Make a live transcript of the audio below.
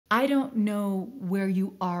I don't know where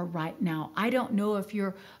you are right now. I don't know if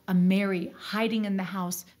you're a Mary hiding in the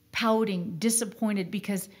house, pouting, disappointed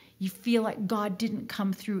because you feel like God didn't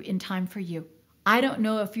come through in time for you. I don't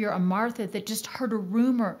know if you're a Martha that just heard a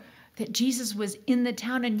rumor that Jesus was in the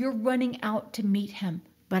town and you're running out to meet him.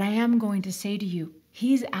 But I am going to say to you,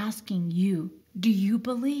 he's asking you, do you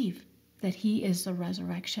believe that he is the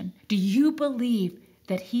resurrection? Do you believe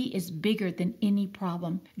that he is bigger than any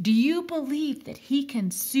problem? Do you believe that he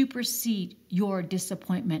can supersede your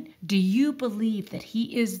disappointment? Do you believe that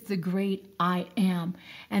he is the great I am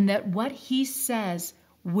and that what he says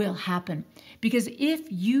will happen? Because if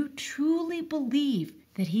you truly believe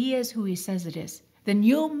that he is who he says it is, then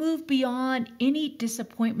you'll move beyond any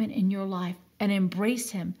disappointment in your life and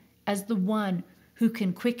embrace him as the one who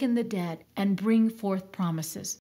can quicken the dead and bring forth promises.